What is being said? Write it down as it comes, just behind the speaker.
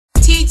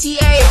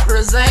PTA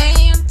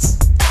presents.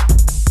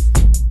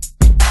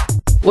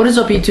 What is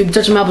up, YouTube?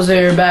 Touchthemapples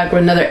here, back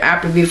with another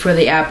app review for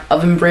the app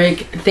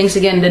OvenBreak. Thanks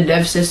again to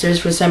Dev Sisters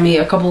for sending me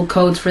a couple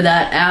codes for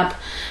that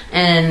app.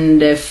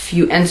 And if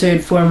you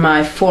entered for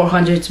my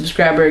 400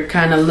 subscriber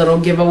kind of little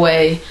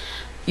giveaway,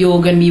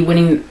 you're gonna be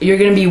winning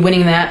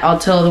that.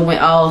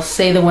 I'll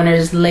say the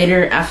winners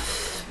later,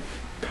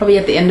 probably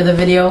at the end of the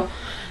video.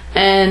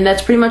 And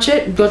that's pretty much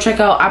it. Go check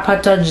out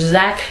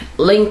ipodtouchzac.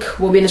 Link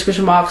will be in the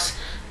description box,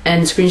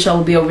 and screenshot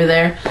will be over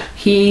there.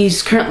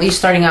 He's currently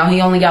starting out.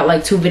 He only got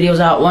like 2 videos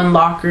out, 1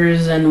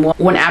 lockers and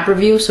one app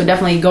review, so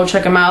definitely go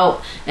check him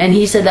out. And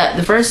he said that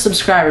the first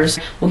subscribers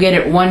will get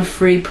it 1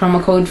 free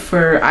promo code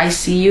for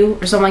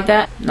ICU or something like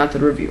that. Not the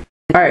review.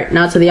 Alright,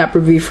 now to the app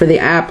review for the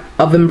app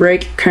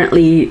OvenBreak.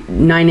 Currently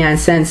 99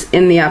 cents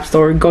in the App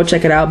Store. Go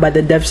check it out by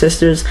the Dev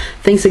Sisters.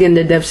 Thanks again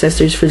to Dev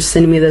Sisters for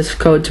sending me this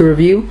code to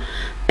review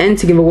and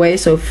to give away.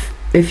 So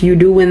if you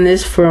do win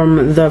this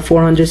from the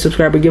 400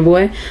 subscriber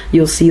giveaway,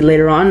 you'll see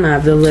later on. I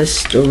have the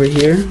list over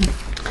here.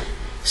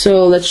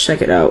 So let's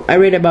check it out. I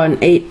rate about an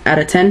 8 out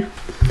of 10.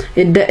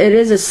 It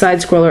is a side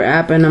scroller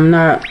app, and I'm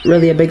not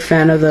really a big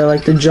fan of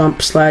the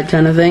jump slide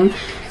kind of thing.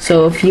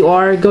 So if you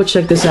are, go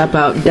check this app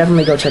out.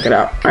 Definitely go check it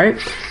out.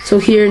 Alright, so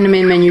here in the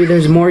main menu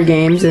there's more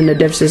games in the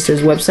Dev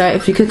Sisters website.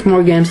 If you click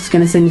more games, it's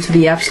going to send you to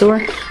the App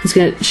Store. It's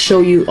going to show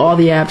you all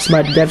the apps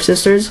by the Dev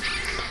Sisters.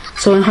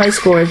 So in high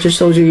score, it just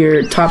shows you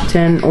your top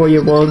 10 or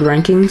your world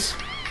rankings.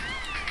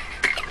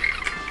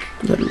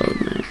 Let it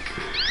load, man.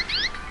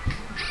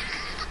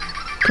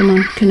 Come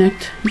on,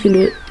 connect. You can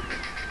do it.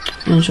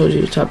 And it shows you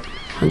your top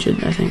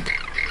 100, I think.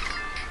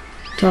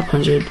 Top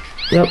 100.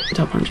 Yep,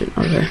 top 100.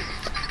 Okay.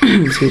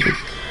 Excuse me.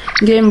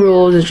 Game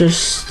rules, it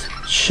just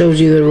shows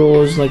you the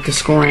rules, like the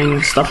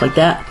scoring, stuff like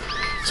that.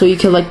 So you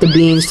collect the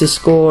beans to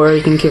score.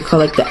 You can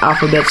collect the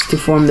alphabets to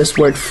form this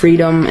word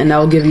freedom, and that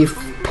will give you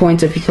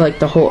points if you collect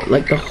the whole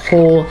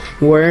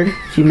word,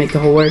 if you make the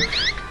whole word.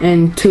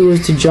 And 2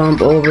 is to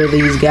jump over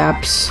these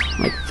gaps,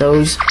 like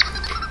those.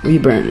 We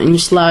burn, and you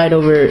slide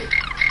under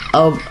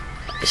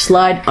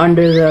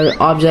the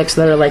objects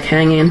that are like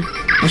hanging.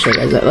 I'll show you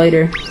guys that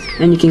later.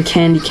 And you can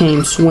candy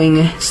cane,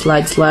 swing,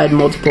 slide,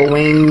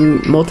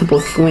 multiple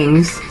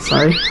swings.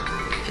 Sorry,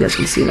 if you guys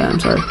can see that. I'm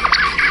sorry.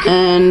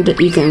 And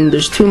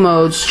there's 2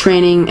 modes: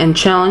 training and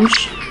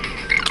challenge.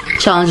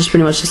 Challenge is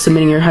pretty much just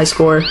submitting your high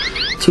score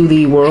to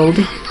the world,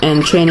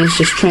 and training is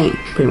just train,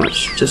 pretty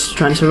much just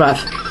trying to survive.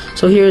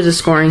 So here's the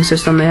scoring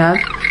system they have.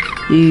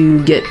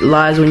 You get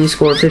lives when you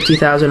score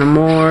 50,000 or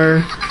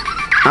more.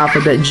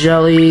 Alphabet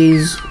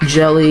jellies,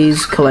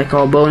 collect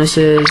all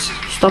bonuses,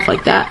 stuff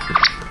like that.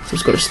 So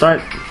let's go to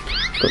start.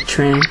 Go to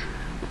training.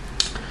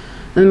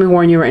 Let me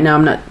warn you right now,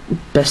 I'm not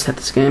best at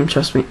this game,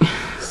 trust me.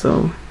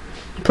 So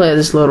play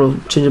this little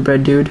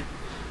gingerbread dude. It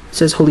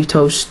says holy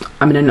toast,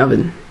 I'm in an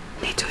oven.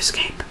 Need to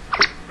escape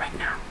right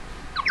now.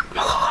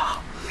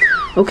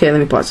 Okay, let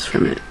me pause this for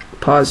a minute.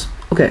 Pause.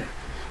 Okay.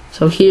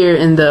 So here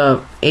in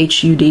the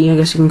HUD, I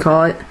guess you can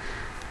call it,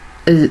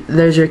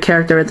 there's your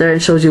character right there.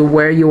 It shows you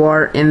where you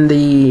are in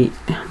the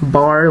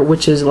bar,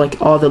 which is like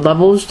all the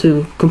levels.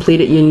 To complete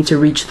it, you need to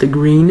reach the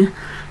green.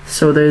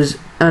 So there's,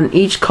 on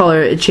each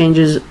color, it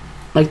changes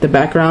like the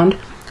background.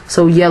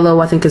 So yellow,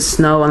 I think, is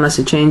snow unless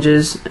it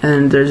changes.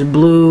 And there's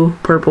blue,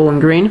 purple, and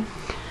green.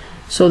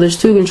 So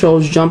there's 2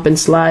 controls, jump and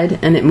slide,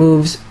 and it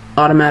moves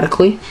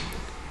automatically.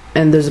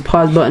 And there's a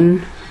pause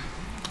button,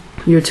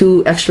 your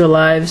 2 extra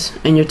lives,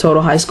 and your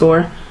total high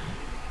score.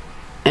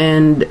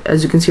 And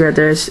as you can see right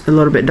there, it's a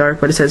little bit dark,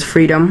 but it says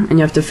freedom, and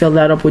you have to fill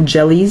that up with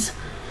jellies.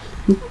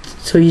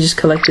 So you just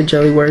collect the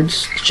jelly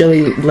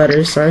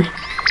letters, sorry.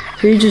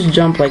 So you just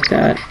jump like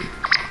that.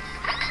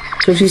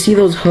 So if you see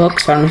those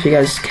hooks, I don't know if you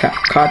guys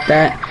caught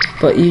that,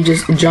 but you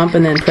just jump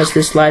and then press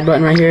this slide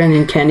button right here, and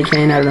then candy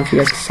cane, I don't know if you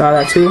guys saw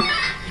that too.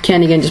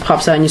 Candy cane just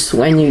pops out, and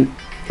you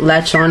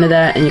latch onto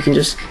that, and you can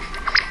just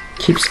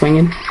keep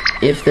swinging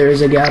if there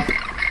is a gap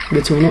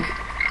between it.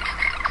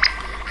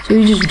 So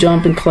you just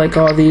jump and collect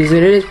all these.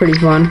 It is pretty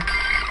fun.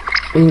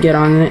 We can get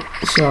on it.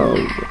 So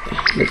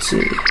let's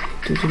see.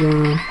 I'm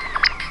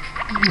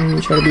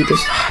gonna try to beat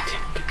this.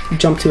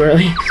 Jump too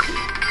early.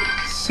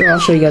 So I'll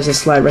show you guys a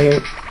slide right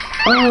here.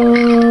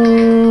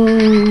 Oh,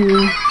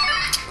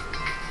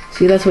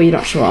 see, that's what you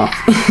don't show off.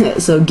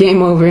 So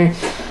game over.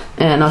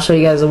 And I'll show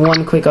you guys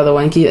one quick other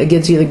one. It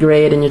gives you the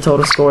grade and your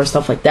total score,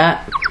 stuff like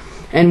that.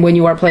 And when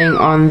you are playing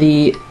on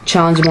the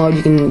challenge mode,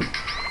 you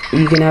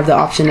can have the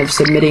option of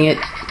submitting it.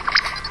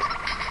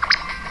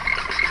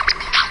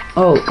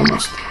 Oh,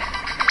 almost.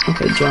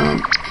 Okay,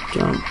 jump.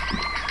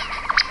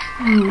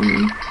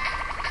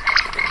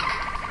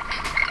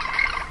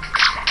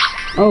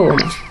 Oh,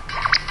 almost.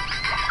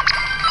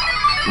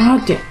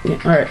 Oh, damn.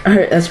 Yeah,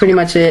 alright, that's pretty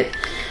much it.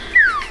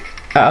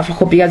 I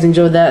hope you guys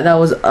enjoyed that. That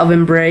was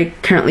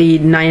OvenBreak. Currently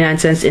 99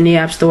 cents in the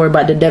App Store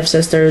by the Dev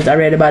Sisters. I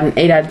rate about an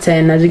 8 out of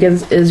 10. As you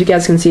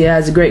guys can see, it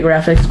has great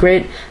graphics,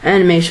 great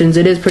animations.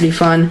 It is pretty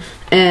fun.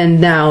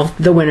 And now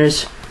the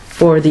winners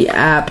for the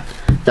app,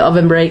 the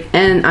OvenBreak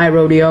and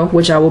iRodeo,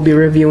 which I will be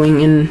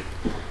reviewing in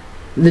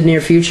the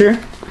near future.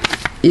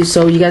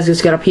 So you guys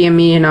just gotta PM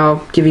me and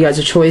I'll give you guys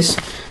a choice.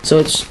 So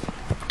it's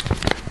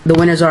the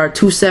winners are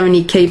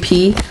 270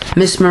 KP,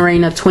 Miss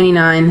Morena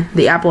 29,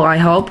 The Apple I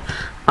Help,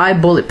 I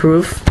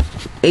Bulletproof,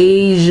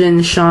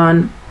 Asian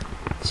Sean,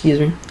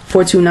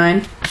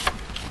 429.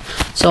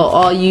 So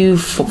all you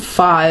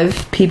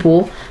 5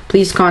 people,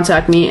 please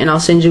contact me and I'll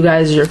send you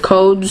guys your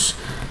codes.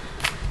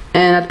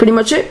 And that's pretty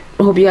much it.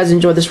 I hope you guys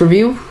enjoyed this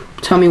review.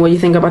 Tell me what you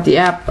think about the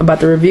app, about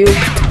the review.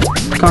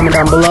 Comment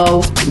down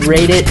below,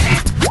 rate it,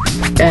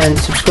 and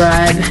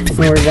subscribe,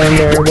 or down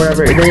there,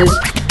 whatever it is.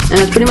 And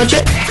that's pretty much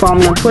it. Follow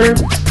me on Twitter,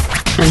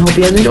 and hope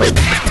you guys enjoyed.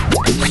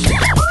 Peace.